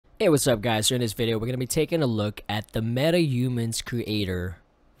Hey, what's up guys? So in this video we're going to be taking a look at the Metahuman Creator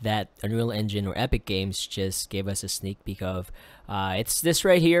that Unreal Engine or Epic Games just gave us a sneak peek of. It's this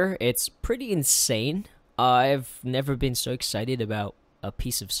right here. It's pretty insane. I've never been so excited about a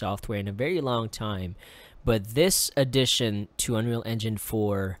piece of software in a very long time, but this addition to Unreal Engine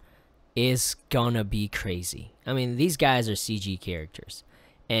 4 is gonna be crazy. I mean, these guys are CG characters,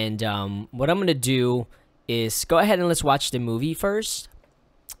 and what I'm gonna do is go ahead and let's watch the movie first,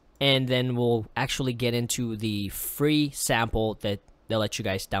 and then we'll actually get into the free sample that they'll let you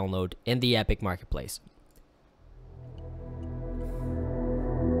guys download in the Epic Marketplace.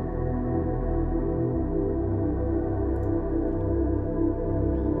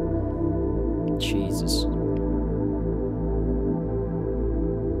 Jesus.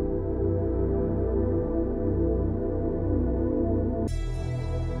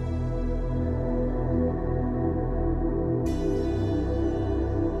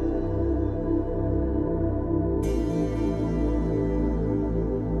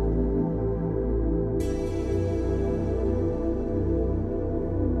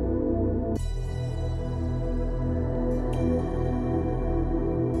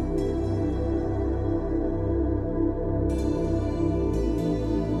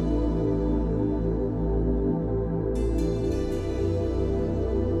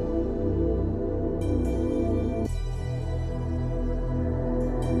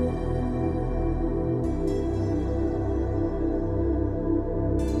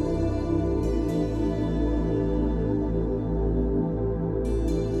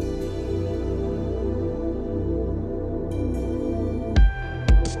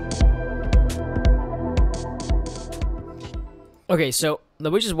 Okay, so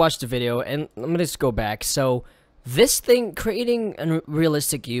we just watched the video, and I'm gonna just go back. So this thing, creating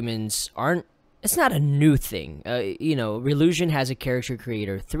realistic humans, it's not a new thing. You know, Relusion has a character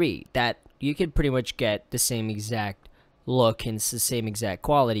creator 3 that you can pretty much get the same exact look and the same exact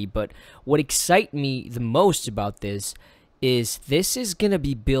quality. But what excites me the most about this is gonna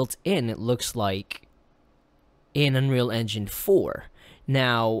be built in, it looks like, in Unreal Engine 4.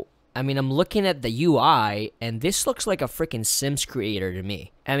 Now, I mean, I'm looking at the UI, and this looks like a freaking Sims creator to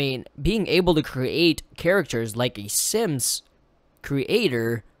me. I mean, being able to create characters like a Sims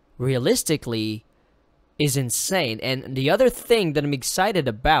creator realistically is insane. And the other thing that I'm excited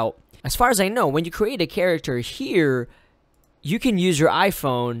about, as far as I know, when you create a character here, you can use your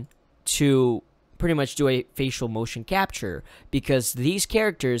iPhone to pretty much do a facial motion capture, because these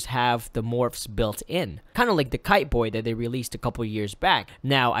characters have the morphs built in, kind of like the Kite Boy that they released a couple years back.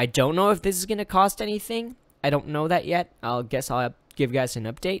 Now, I don't know if this is going to cost anything. I don't know that yet. I'll give you guys an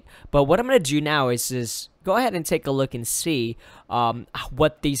update. But what I'm going to do now is go ahead and take a look and see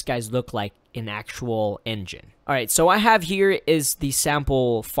what these guys look like in actual engine. Alright, so I have here is the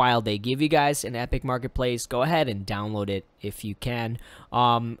sample file they give you guys in Epic Marketplace. Go ahead and download it if you can.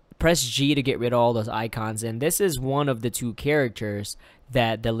 Press G to get rid of all those icons, and this is one of the 2 characters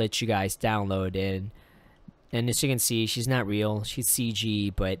that they'll let you guys download in. And as you can see, she's not real, she's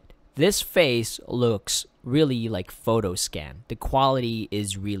CG, but this face looks really like photo scan. The quality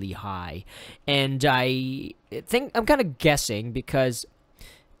is really high, and I think I'm kind of guessing because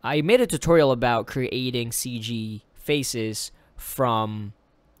I made a tutorial about creating CG faces from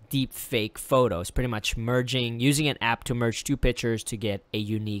deep fake photos, pretty much using an app to merge 2 pictures to get a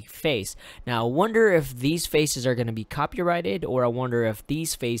unique face. Now, I wonder if these faces are going to be copyrighted, or I wonder if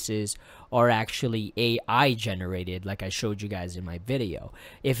these faces are actually AI generated, like I showed you guys in my video.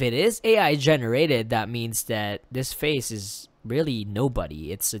 If it is AI generated, that means that this face is really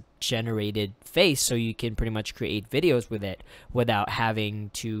nobody. It's a generated face, so you can pretty much create videos with it without having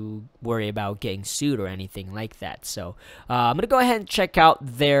to worry about getting sued or anything like that. So I'm gonna go ahead and check out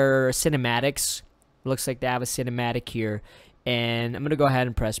their cinematics. Looks like they have a cinematic here, and I'm gonna go ahead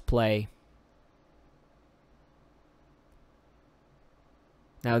and press play.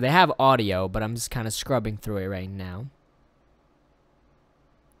 Now, they have audio, but I'm just kind of scrubbing through it right now.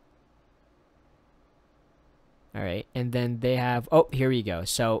 Alright, and then they have, oh, here we go.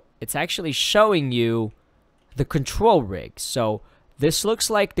 So it's actually showing you the control rig. So this looks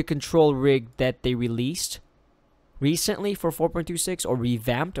like the control rig that they released recently for 4.26, or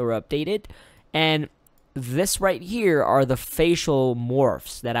revamped or updated. And this right here are the facial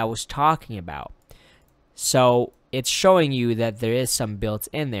morphs that I was talking about. So it's showing you that there is some built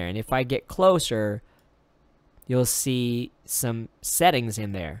in there. And if I get closer, you'll see some settings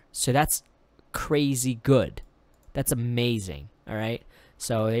in there. So that's crazy good. That's amazing. Alright,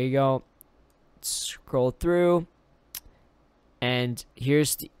 so there you go. Scroll through, and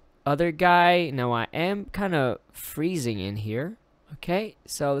here's the other guy. Now I am kind of freezing in here. Okay,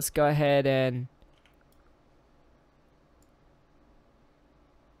 so let's go ahead and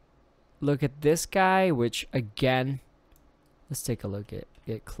look at this guy, which again, let's take a look at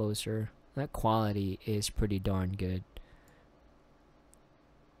it closer. That quality is pretty darn good.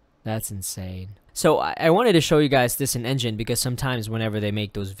 That's insane. So I wanted to show you guys this in Engine because sometimes whenever they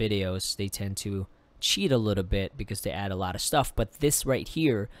make those videos, they tend to cheat a little bit because they add a lot of stuff. But this right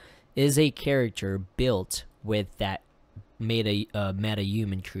here is a character built with that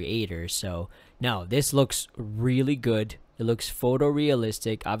Metahuman Creator. So no, this looks really good. It looks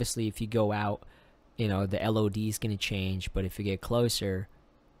photorealistic. Obviously, if you go out, you know, the LOD is going to change. But if you get closer,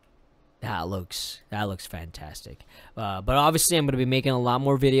 that looks fantastic. But obviously, I'm going to be making a lot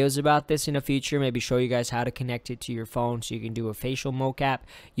more videos about this in the future. Maybe show you guys how to connect it to your phone so you can do a facial mocap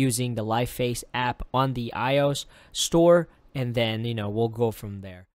using the LiveFace app on the iOS store. And then, you know, we'll go from there.